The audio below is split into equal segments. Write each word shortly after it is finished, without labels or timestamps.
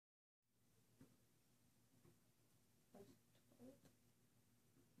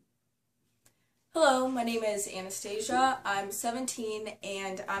Hello, my name is Anastasia. I'm 17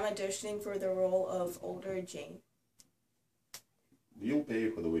 and I'm auditioning for the role of older Jane. You'll pay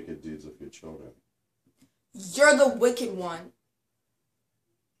for the wicked deeds of your children. You're the wicked one.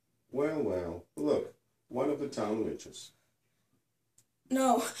 Well, look, one of the town witches.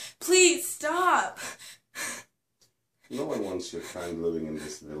 No, please stop. No one wants your kind living in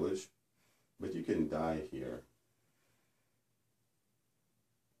this village, but you can die here.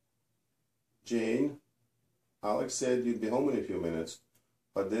 Jane, Alex said you'd be home in a few minutes,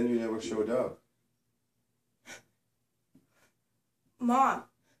 but then you never showed up. Mom,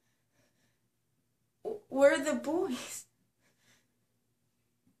 where are the boys?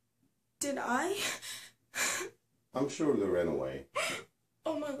 Did I? I'm sure they ran away.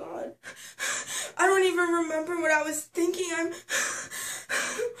 Oh my God. I don't even remember what I was thinking.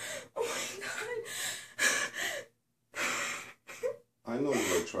 Oh my God. I know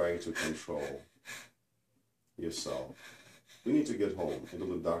you were trying to control yourself. We need to get home. It'll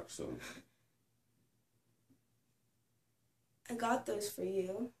be dark soon. I got those for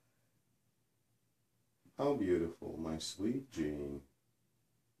you. How beautiful, my sweet Jane.